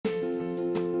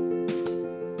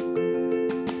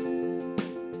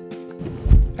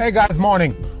Hey guys,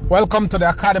 morning. Welcome to the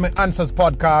Academy Answers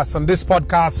podcast. On this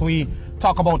podcast, we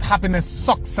talk about happiness,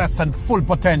 success, and full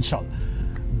potential.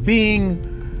 Being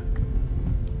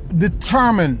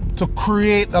determined to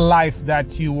create the life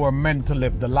that you were meant to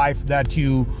live, the life that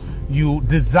you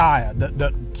desire,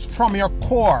 from your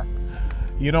core.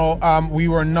 We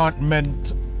were not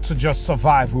meant to just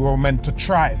survive. We were meant to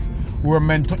thrive. We were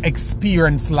meant to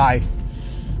experience life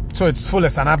to its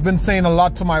fullest. And I've been saying a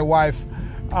lot to my wife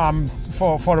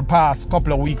for the past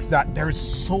couple of weeks that there's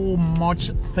so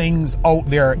much things out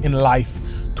there in life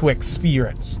to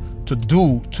experience, to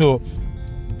do, to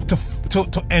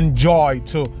enjoy,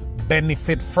 to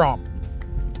benefit from.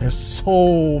 There's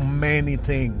so many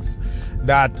things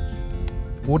that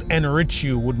would enrich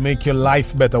you, would make your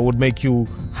life better, would make you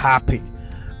happy.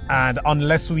 And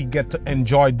unless we get to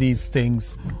enjoy these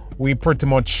things, we pretty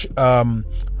much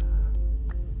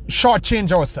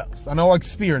shortchange ourselves and our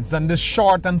experience. And this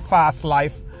short and fast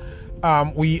life,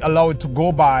 we allow it to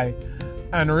go by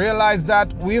and realize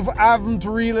that we haven't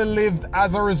really lived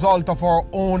as a result of our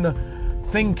own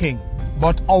thinking,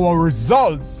 but our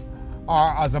results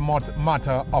are as a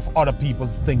matter of other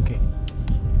people's thinking.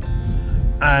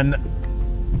 And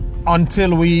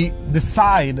until we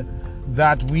decide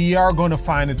that we are going to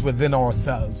find it within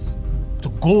ourselves to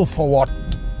go for what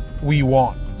we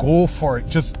want, go for it,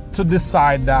 just to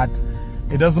decide that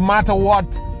it doesn't matter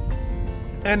what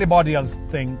anybody else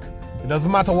think, it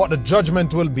doesn't matter what the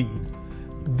judgment will be.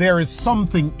 There is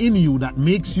something in you that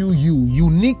makes you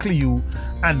uniquely you,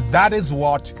 and that is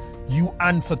what you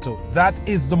answer to. That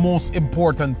is the most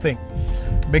important thing,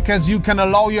 because you can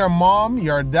allow your mom,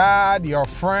 your dad, your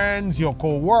friends, your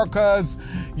co-workers,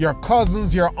 your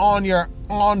cousins, your aunt, your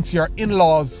aunts, your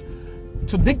in-laws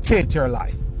to dictate your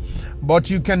life.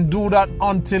 But you can do that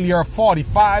until you're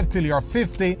 45, till you're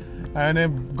 50, and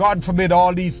if God forbid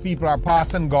all these people are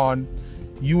past and gone,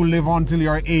 you live until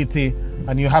you're 80,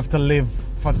 and you have to live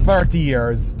for 30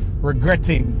 years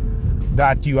regretting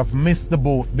that you have missed the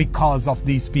boat because of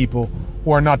these people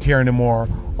who are not here anymore,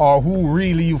 or who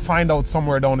really you find out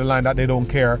somewhere down the line that they don't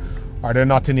care, or they're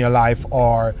not in your life,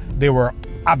 or they were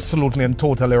absolutely and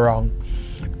totally wrong.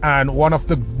 And one of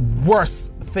the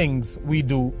worst things we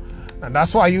do, and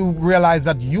that's why you realize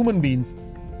that human beings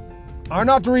are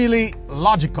not really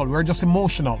logical, we're just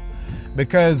emotional,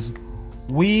 because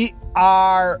we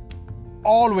are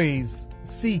always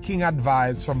seeking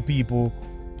advice from people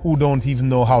who don't even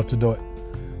know how to do it.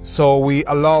 So we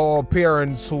allow our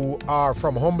parents who are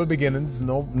from humble beginnings,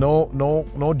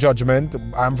 no judgment,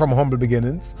 I'm from humble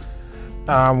beginnings.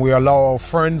 We allow our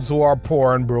friends who are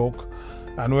poor and broke,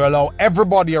 and we allow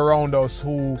everybody around us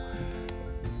who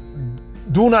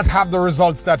do not have the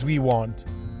results that we want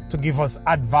to give us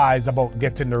advice about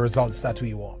getting the results that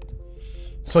we want.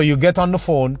 So you get on the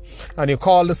phone and you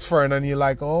call this friend and you're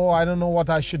like, oh, I don't know what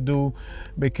I should do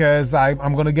because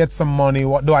I'm going to get some money.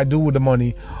 What do I do with the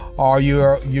money? Or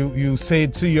you say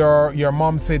to your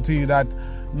mom said to you that,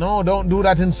 no, don't do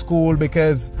that in school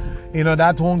because,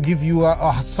 that won't give you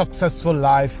a successful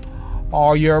life.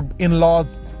 Or your in-law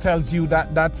tells you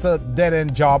that that's a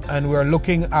dead-end job, and we're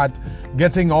looking at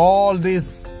getting all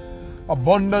this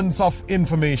abundance of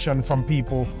information from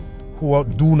people who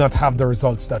do not have the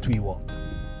results that we want.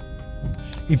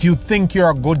 If you think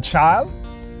you're a good child,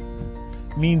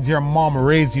 it means your mom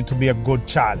raised you to be a good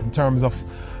child in terms of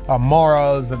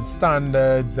morals and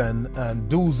standards and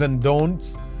do's and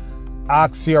don'ts.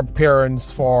 Ask your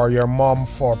parents for your mom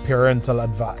for parental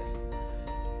advice.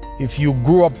 If you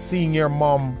grew up seeing your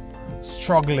mom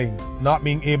struggling, not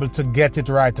being able to get it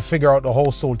right, to figure out the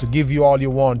household, to give you all you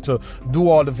want, to do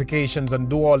all the vacations and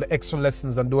do all the extra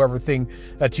lessons and do everything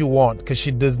that you want, because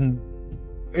she didn't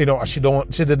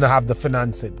have the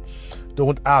financing,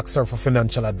 don't ask her for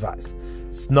financial advice.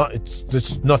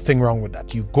 There's nothing wrong with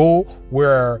that. You go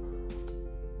where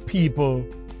people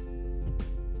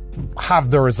have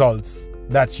the results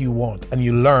that you want and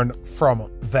you learn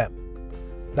from them.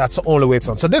 That's the only way it's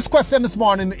on. So this question this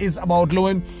morning is about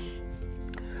Lewin.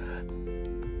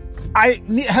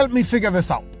 Help me figure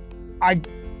this out.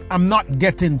 I'm not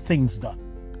getting things done.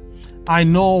 I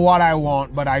know what I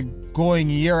want, but I'm going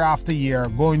year after year,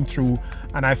 going through,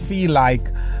 and I feel like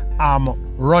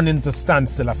I'm running to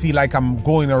standstill. I feel like I'm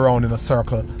going around in a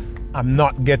circle. I'm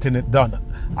not getting it done.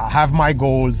 I have my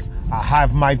goals, I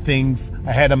have my things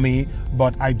ahead of me,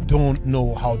 but I don't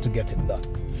know how to get it done.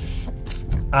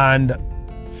 And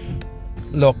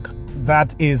look,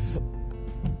 that is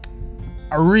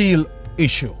a real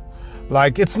issue.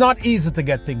 Like, it's not easy to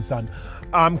get things done.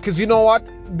 Because you know what?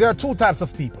 There are two types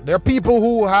of people. There are people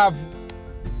who have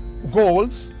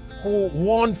goals, who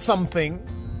want something,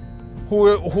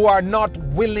 who are not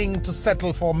willing to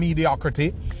settle for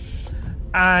mediocrity,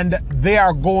 and they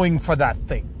are going for that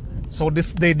thing. So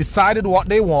they decided what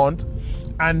they want,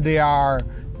 and they are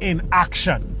in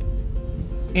action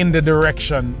in the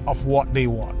direction of what they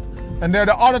want. And they're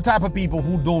the other type of people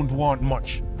who don't want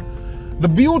much. The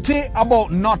beauty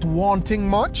about not wanting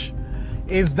much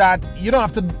is that you don't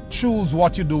have to choose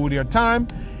what you do with your time.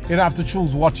 You don't have to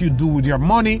choose what you do with your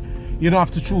money. You don't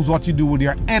have to choose what you do with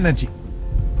your energy.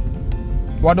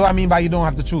 What do I mean by you don't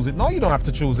have to choose it? No, you don't have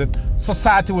to choose it.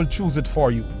 Society will choose it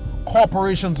for you.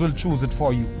 Corporations will choose it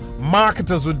for you.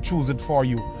 Marketers will choose it for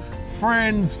you.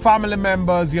 Friends, family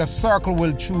members, your circle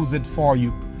will choose it for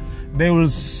you. They will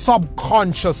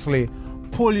subconsciously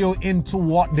pull you into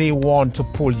what they want to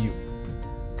pull you.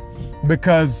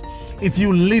 Because if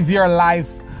you live your life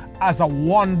as a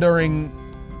wandering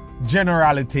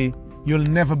generality, you'll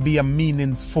never be a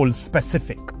meaningful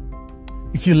specific.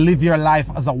 If you live your life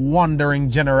as a wandering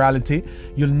generality,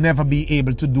 you'll never be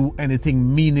able to do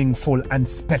anything meaningful and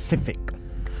specific.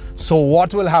 So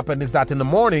what will happen is that in the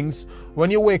mornings,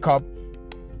 when you wake up,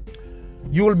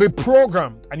 you will be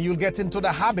programmed and you'll get into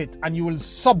the habit, and you will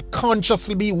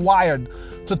subconsciously be wired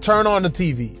to turn on the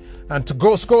TV and to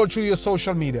go scroll through your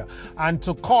social media and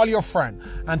to call your friend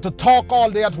and to talk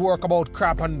all day at work about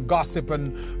crap and gossip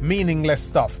and meaningless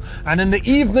stuff. And in the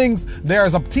evenings,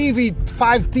 there's 5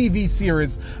 TV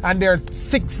series, and there are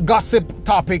 6 gossip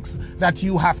topics that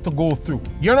you have to go through.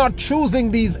 You're not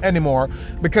choosing these anymore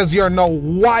because you're now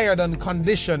wired and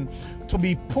conditioned to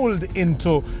be pulled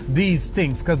into these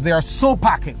things because they are so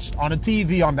packaged on the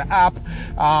TV, on the app,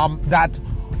 that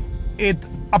it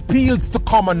appeals to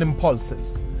common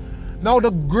impulses. Now,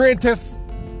 the greatest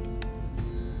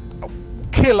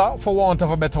killer, for want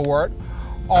of a better word,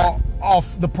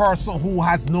 of the person who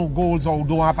has no goals, or who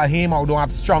don't have a aim, or who don't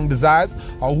have strong desires,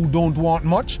 or who don't want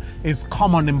much, is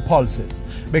common impulses.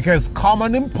 Because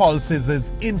common impulses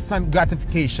is instant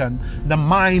gratification. The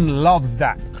mind loves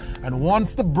that. And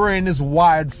once the brain is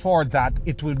wired for that,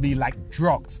 it will be like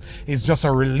drugs. It's just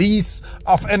a release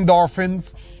of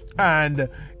endorphins, and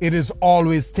it is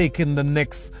always taking the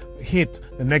next hit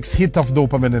of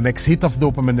dopamine, the next hit of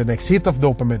dopamine, the next hit of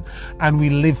dopamine. And we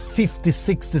live 50,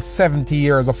 60, 70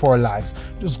 years of our lives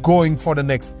just going for the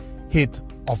next hit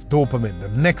of dopamine, the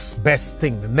next best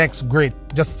thing, the next great,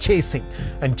 just chasing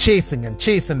and chasing and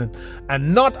chasing,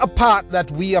 and not a path that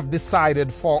we have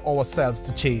decided for ourselves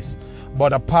to chase,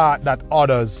 but a path that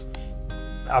others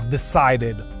have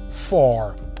decided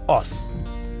for us.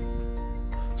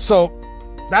 So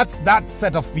that's that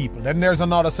set of people. Then there's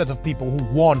another set of people who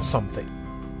want something,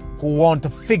 who want to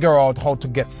figure out how to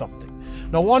get something.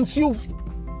 Now, once you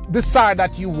decide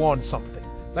that you want something,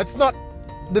 let's not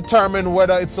determine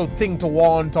whether it's a thing to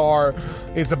want or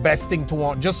it's the best thing to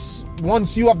want. Just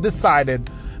once you have decided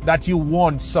that you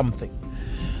want something,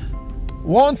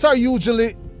 wants are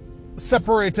usually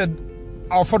separated,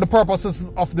 or for the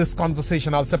purposes of this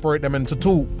conversation, I'll separate them into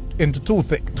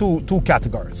two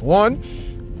categories. One,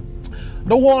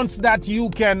 the wants that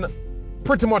you can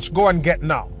pretty much go and get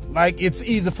now. Like, it's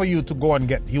easy for you to go and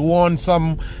get. You want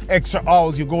some extra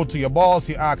hours, you go to your boss,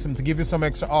 you ask him to give you some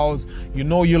extra hours. You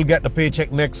know you'll get the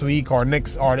paycheck next week or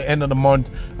the end of the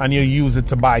month, and you use it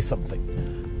to buy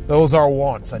something. Those are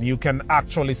wants, and you can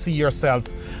actually see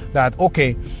yourself that,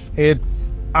 okay,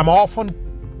 I'm off on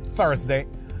Thursday,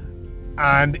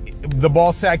 and the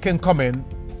boss say I can come in.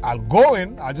 I'll go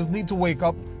in. I just need to wake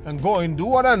up and go in, do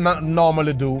what I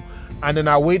normally do, and then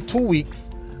I wait 2 weeks,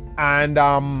 and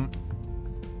I'll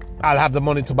have the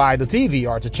money to buy the TV,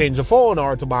 or to change the phone,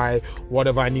 or to buy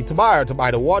whatever I need to buy, or to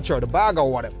buy the watch or the bag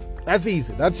or whatever. That's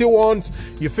easy. That's your wants.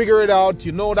 You figure it out.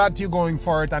 You know that you're going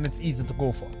for it, and it's easy to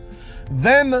go for.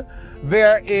 Then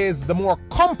there is the more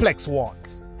complex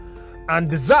wants and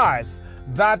desires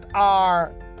that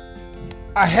are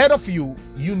ahead of you.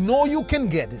 You know you can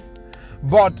get it,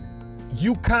 but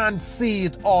you can't see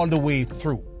it all the way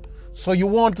through. So you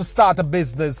want to start a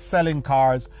business selling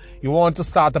cars. You want to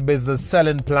start a business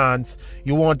selling plants.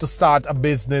 You want to start a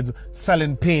business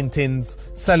selling paintings,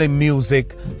 selling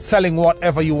music, selling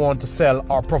whatever you want to sell,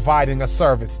 or providing a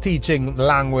service, teaching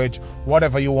language,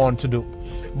 whatever you want to do.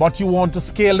 But you want to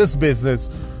scale this business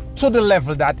to the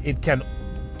level that it can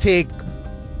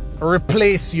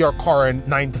replace your current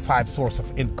 9-to-5 source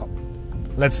of income.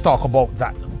 Let's talk about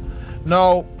that now.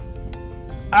 Now,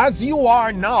 as you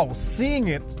are now seeing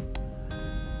it,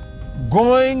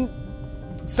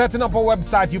 setting up a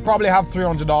website, you probably have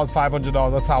 $300, $500,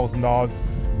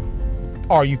 $1,000,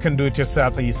 or you can do it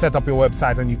yourself, and you set up your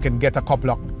website and you can get a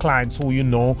couple of clients who you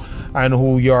know and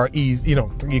who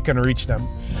you can reach them.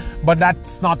 But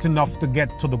that's not enough to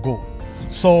get to the goal.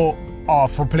 So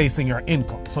of replacing your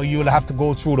income. So you'll have to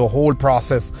go through the whole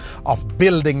process of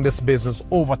building this business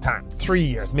over time. 3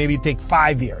 years, maybe take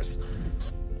 5 years.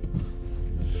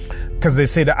 Because they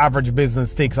say the average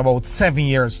business takes about 7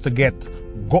 years to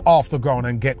go off the ground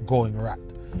and get going right.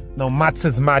 Now, maths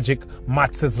is magic,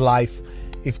 maths is life.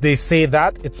 If they say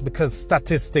that, it's because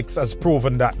statistics has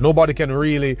proven that. Nobody can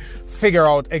really figure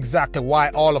out exactly why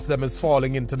all of them is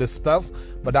falling into this stuff.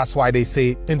 But that's why they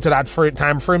say into that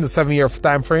time frame, the 7-year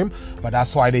time frame. But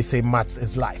that's why they say maths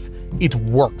is life. It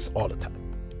works all the time.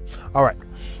 All right.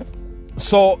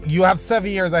 So you have 7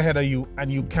 years ahead of you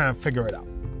and you can't figure it out.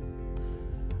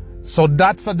 So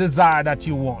that's a desire that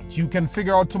you want. You can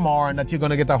figure out tomorrow and that you're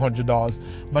going to get $100,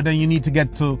 but then you need to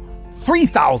get to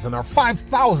 $3,000 or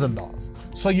 $5,000.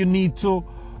 So you need to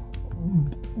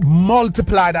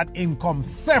multiply that income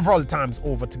several times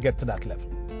over to get to that level.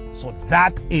 So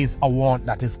that is a want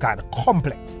that is kind of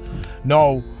complex.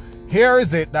 Now, here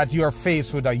is it that you're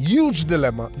faced with a huge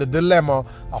dilemma, the dilemma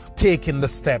of taking the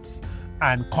steps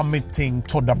and committing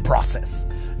to the process.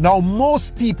 Now,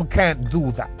 most people can't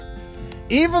do that.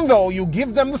 Even though you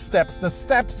give them the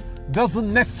steps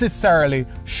doesn't necessarily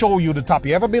show you the top.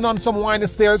 You ever been on some windy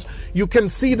stairs? You can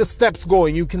see the steps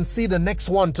going. You can see the next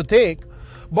one to take,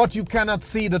 but you cannot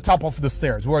see the top of the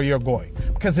stairs where you're going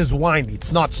because it's windy.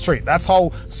 It's not straight. That's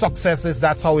how success is.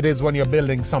 That's how it is when you're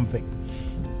building something.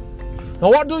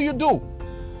 Now, what do?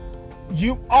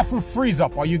 You often freeze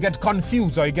up, or you get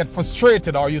confused, or you get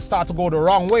frustrated, or you start to go the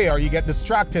wrong way, or you get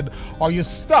distracted, or you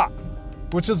stop,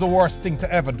 which is the worst thing to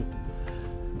ever do.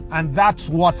 And that's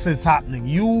what is happening.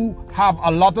 You have a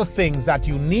lot of things that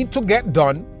you need to get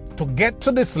done to get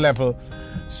to this level.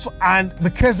 So, and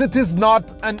because it is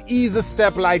not an easy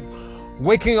step like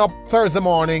waking up Thursday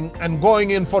morning and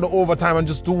going in for the overtime and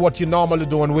just do what you normally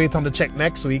do and wait on the check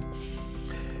next week,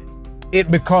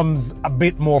 it becomes a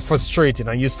bit more frustrating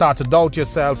and you start to doubt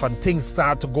yourself and things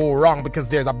start to go wrong because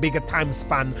there's a bigger time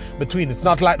span between. It's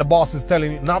not like the boss is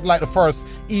telling you, not like the first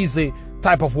easy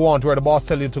type of want where the boss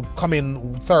tell you to come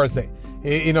in Thursday.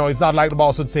 You know, it's not like the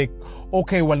boss would say,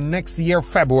 okay, well, next year,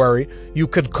 February, you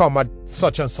could come at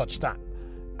such and such time.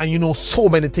 And you know, so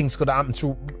many things could happen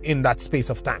through in that space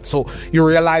of time. So you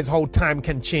realize how time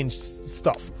can change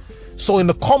stuff. So in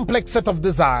the complex set of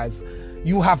desires,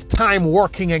 you have time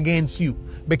working against you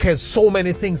because so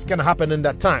many things can happen in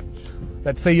that time.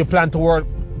 Let's say you plan to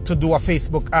do a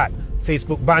Facebook ad,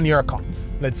 Facebook ban your account.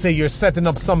 Let's say you're setting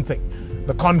up something.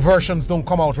 The conversions don't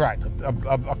come out right,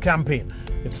 a campaign.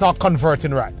 It's not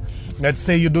converting right. Let's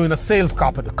say you're doing a sales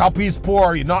copy. The copy is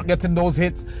poor, you're not getting those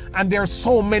hits. And there are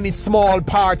so many small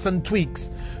parts and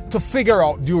tweaks to figure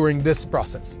out during this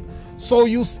process. So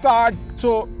you start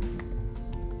to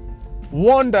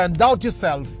wonder and doubt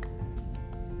yourself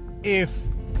if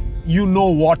you know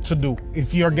what to do,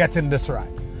 if you're getting this right.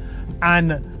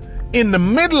 And in the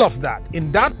middle of that,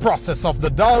 in that process of the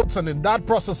doubts and in that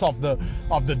process of the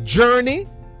journey,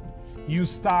 you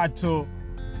start to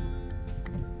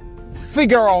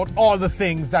figure out all the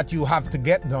things that you have to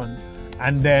get done.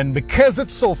 And then because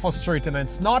it's so frustrating and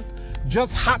it's not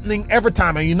just happening every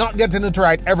time and you're not getting it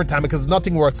right every time because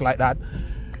nothing works like that,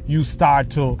 you start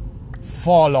to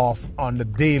fall off on the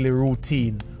daily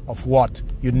routine of what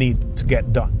you need to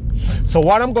get done. So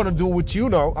what I'm going to do with you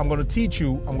now, I'm going to teach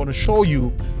you, I'm going to show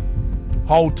you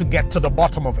how to get to the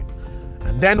bottom of it.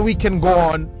 And then we can go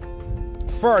on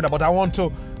further, but I want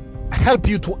to help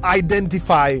you to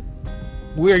identify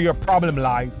where your problem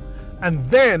lies, and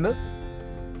then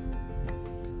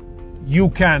you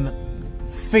can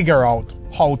figure out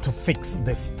how to fix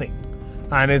this thing.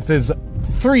 And it is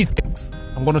 3 things.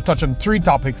 I'm going to touch on 3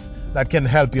 topics that can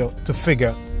help you to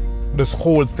figure this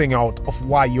whole thing out of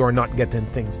why you're not getting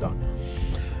things done.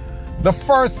 The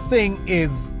first thing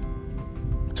is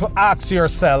to ask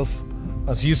yourself,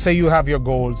 as you say you have your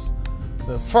goals,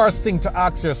 the first thing to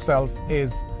ask yourself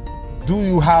is, do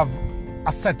you have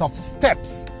a set of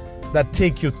steps that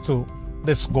take you to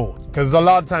this goal? Because a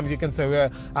lot of times you can say,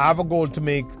 well, I have a goal to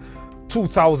make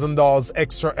 $2,000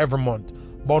 extra every month,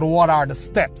 but what are the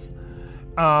steps?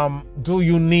 Do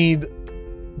you need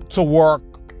to work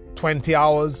 20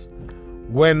 hours?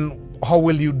 How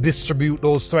will you distribute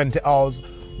those 20 hours?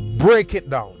 Break it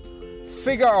down.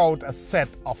 Figure out a set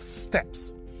of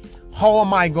steps. How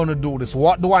am I going to do this?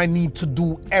 What do I need to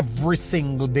do every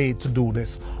single day to do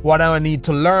this? What do I need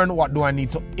to learn? What do I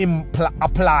need to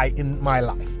apply in my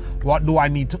life? What do I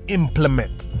need to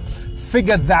implement?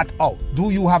 Figure that out.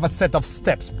 Do you have a set of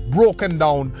steps broken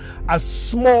down as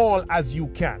small as you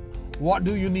can? What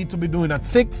do you need to be doing at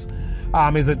 6?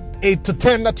 Is it 8 to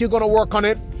 10 that you're going to work on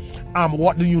it?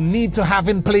 What do you need to have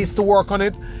in place to work on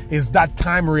it? Is that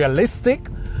time realistic?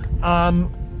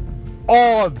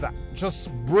 all that.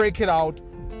 Just break it out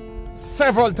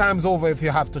several times over if you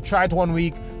have to. Try it 1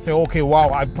 week, say, okay,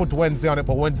 wow, I put Wednesday on it,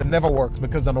 but Wednesday never works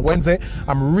because on a Wednesday,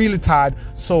 I'm really tired,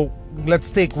 so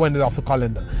let's take Wednesday off the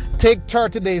calendar. Take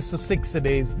 30 days to 60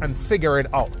 days and figure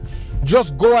it out.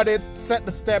 Just go at it, set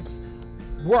the steps,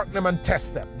 work them and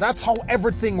test them. That's how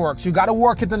everything works. You got to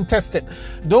work it and test it.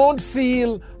 Don't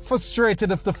feel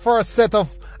frustrated if the first set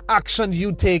of actions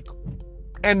you take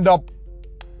end up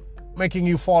making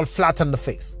you fall flat on the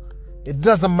face. It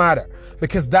doesn't matter,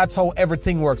 because that's how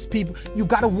everything works. People, you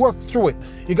got to work through it.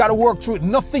 You got to work through it.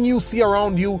 Nothing you see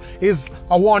around you is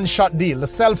a one-shot deal. The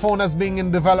cell phone has been in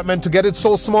development to get it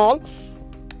so small.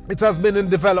 It has been in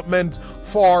development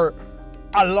for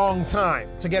a long time.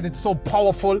 To get it so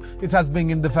powerful, it has been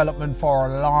in development for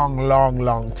a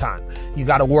long time. You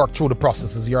got to work through the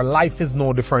processes. Your life is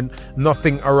no different.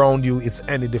 Nothing around you is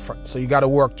any different. So you got to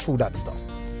work through that stuff.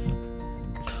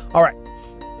 All right.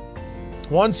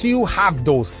 Once you have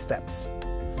those steps,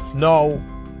 now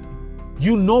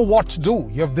you know what to do.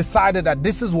 You've decided that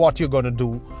this is what you're going to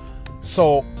do.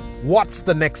 So what's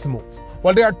the next move?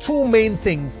 Well, there are two main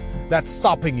things that's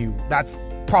stopping you, that's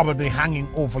probably hanging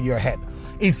over your head.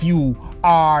 If you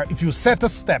set a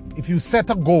step, if you set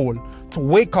a goal to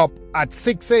wake up at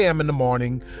 6 a.m. in the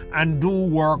morning and do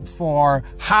work for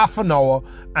half an hour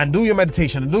and do your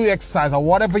meditation and do your exercise or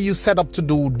whatever you set up to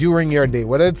do during your day,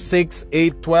 whether it's 6,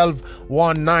 8, 12,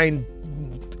 1, 9,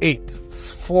 8,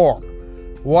 4,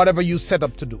 whatever you set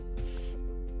up to do.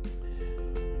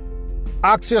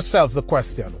 Ask yourself the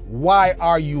question, why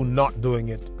are you not doing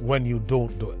it when you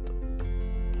don't do it?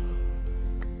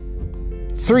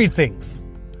 3 things.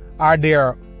 Are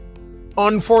there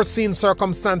unforeseen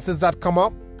circumstances that come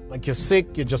up? Like you're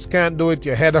sick, you just can't do it,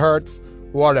 your head hurts,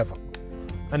 whatever.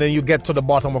 And then you get to the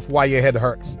bottom of why your head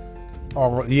hurts.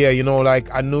 Or yeah, you know,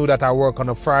 like I knew that I work on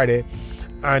a Friday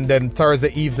and then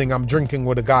Thursday evening I'm drinking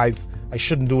with the guys. I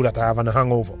shouldn't do that, I have a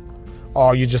hangover.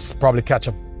 Or you just probably catch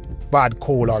a bad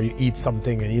cold or you eat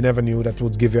something and you never knew that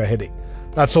would give you a headache.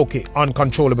 That's okay.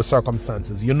 Uncontrollable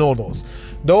circumstances. You know those.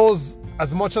 Those,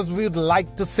 as much as we'd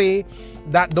like to say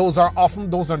that those are often,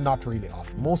 those are not really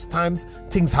often. Most times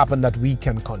things happen that we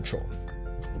can control.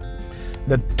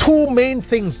 The 2 main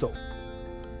things though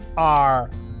are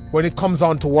when it comes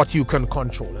on to what you can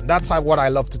control. And that's what I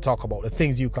love to talk about, the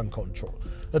things you can control.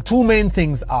 The 2 main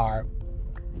things are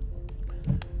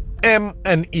M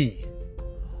and E.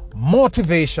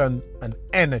 Motivation and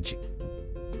energy.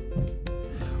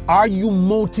 Are you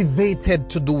motivated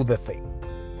to do the thing?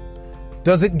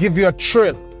 Does it give you a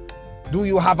thrill? Do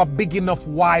you have a big enough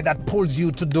why that pulls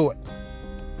you to do it?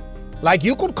 Like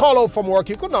you could call out from work,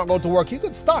 you could not go to work, you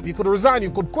could stop, you could resign,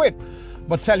 you could quit.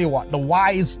 But tell you what, the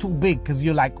why is too big because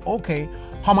you're like, okay,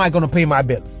 how am I going to pay my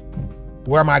bills?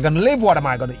 Where am I going to live? What am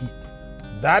I going to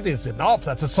eat? That is enough.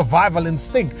 That's a survival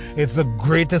instinct. It's the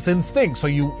greatest instinct. So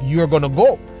you're going to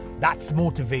go. That's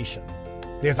motivation.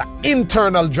 There's an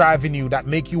internal drive in you that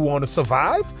make you want to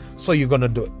survive, so you're going to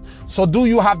do it. So do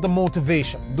you have the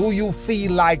motivation? Do you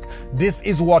feel like this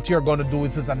is what you're going to do?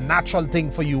 This is a natural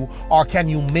thing for you, or can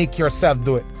you make yourself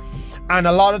do it? And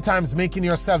a lot of times making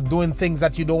yourself doing things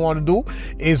that you don't want to do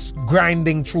is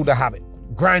grinding through the habit,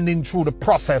 grinding through the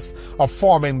process of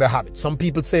forming the habit. Some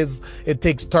people says it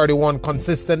takes 31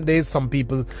 consistent days. Some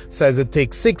people says it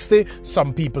takes 60.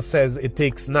 Some people says it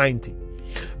takes 90.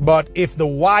 But if the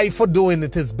why for doing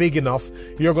it is big enough,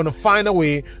 you're going to find a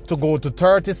way to go to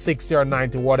 30, 60, or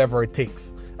 90, whatever it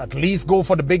takes. At least go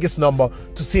for the biggest number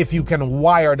to see if you can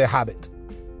wire the habit.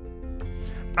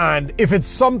 And if it's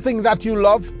something that you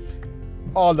love,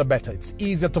 all the better. It's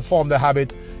easier to form the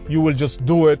habit. You will just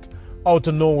do it out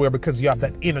of nowhere because you have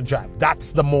that inner drive.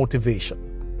 That's the motivation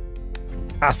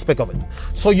aspect of it.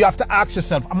 So you have to ask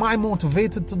yourself, am I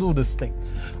motivated to do this thing?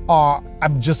 Or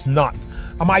I'm just not?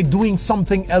 Am I doing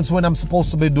something else when I'm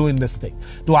supposed to be doing this thing?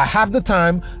 Do I have the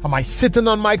time? Am I sitting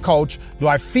on my couch? Do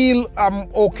I feel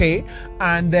I'm okay?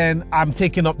 And then I'm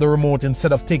taking up the remote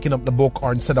instead of taking up the book,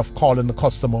 or instead of calling the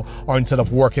customer, or instead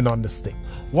of working on this thing.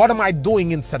 What am I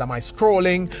doing instead? Am I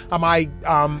scrolling? Am I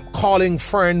calling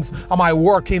friends? Am I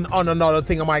working on another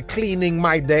thing? Am I cleaning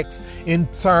my decks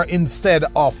instead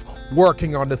of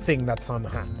working on the thing that's on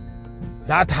hand?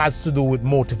 That has to do with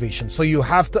motivation. So you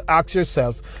have to ask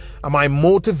yourself, am I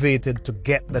motivated to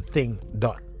get the thing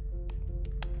done?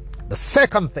 The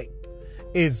second thing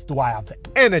is, do I have the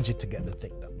energy to get the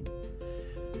thing done?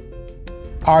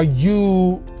 Are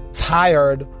you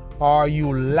tired? Or are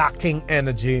you lacking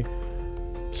energy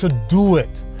to do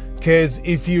it? Because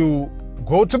if you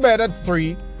go to bed at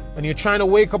 3 and you're trying to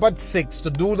wake up at 6 to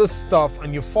do the stuff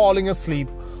and you're falling asleep,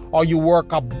 or you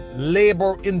work a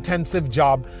labor-intensive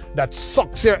job that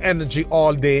sucks your energy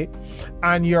all day,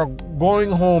 and you're going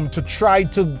home to try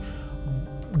to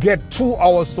get 2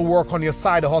 hours to work on your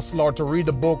side hustle or to read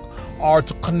a book or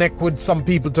to connect with some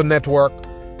people to network,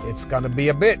 it's gonna be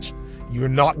a bitch. You're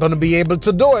not gonna be able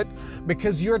to do it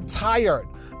because you're tired,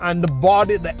 and the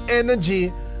body, the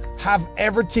energy have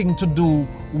everything to do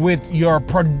with your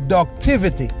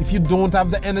productivity. If you don't have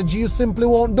the energy, you simply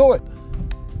won't do it.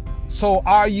 So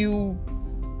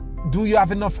do you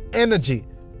have enough energy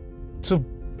to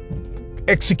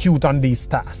execute on these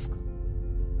tasks?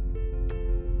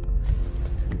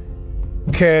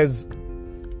 Because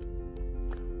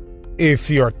if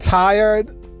you're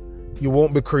tired, you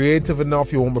won't be creative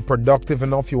enough, you won't be productive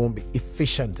enough, you won't be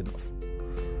efficient enough.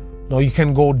 Now you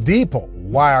can go deeper.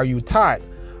 Why are you tired?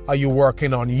 Are you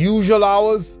working unusual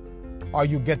hours? Are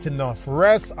you getting enough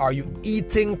rest? Are you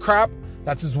eating crap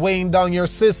that is weighing down your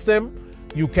system?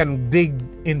 You can dig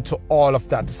into all of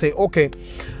that to say, okay,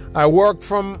 I work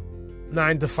from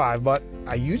 9 to 5, but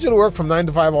I usually work from 9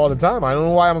 to 5 all the time. I don't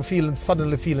know why I'm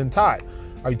suddenly feeling tired.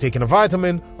 Are you taking a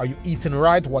vitamin? Are you eating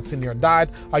right? What's in your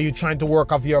diet? Are you trying to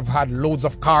work off you've had loads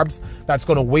of carbs that's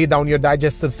going to weigh down your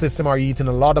digestive system? Are you eating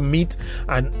a lot of meat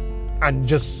and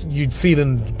just you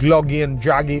feeling gluggy and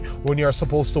draggy when you're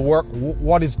supposed to work?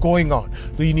 What is going on?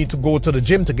 Do you need to go to the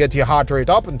gym to get your heart rate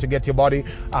up and to get your body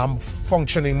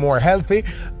functioning more healthy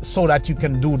so that you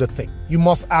can do the thing? You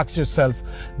must ask yourself,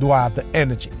 do I have the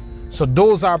energy? So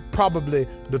those are probably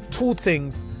the 2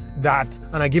 things that,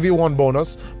 and I give you 1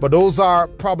 bonus, but those are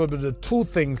probably the 2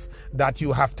 things that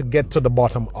you have to get to the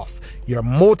bottom of: your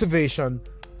motivation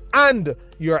and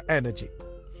your energy.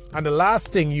 And the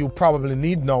last thing you probably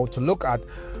need now to look at,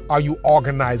 are you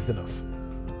organized enough?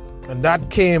 And that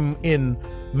came in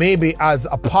maybe as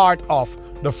a part of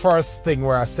the first thing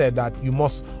where I said that you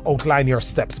must outline your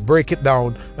steps, break it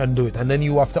down and do it. And then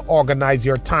you have to organize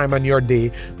your time and your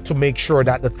day to make sure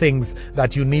that the things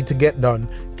that you need to get done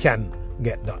can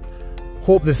get done.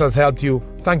 Hope this has helped you.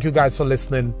 Thank you guys for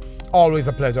listening. Always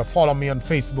a pleasure. Follow me on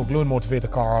Facebook, Loon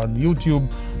Motivator Car, on YouTube,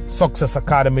 Success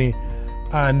Academy.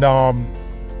 And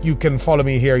you can follow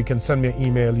me here. You can send me an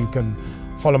email. You can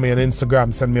follow me on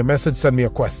Instagram. Send me a message. Send me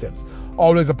your questions.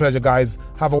 Always a pleasure, guys.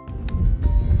 Have a